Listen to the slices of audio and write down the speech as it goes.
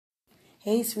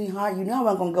Hey, sweetheart, you know I'm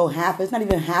not going to go it's not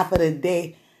even half of the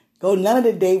day. Go none of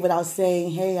the day without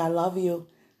saying, hey, I love you.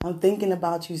 I'm thinking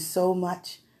about you so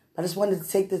much. I just wanted to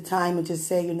take the time and just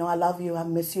say, I love you. I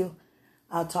miss you.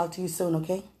 I'll talk to you soon,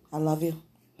 okay? I love you.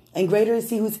 And greater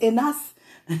is he who's in us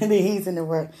than he's in the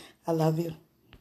world. I love you.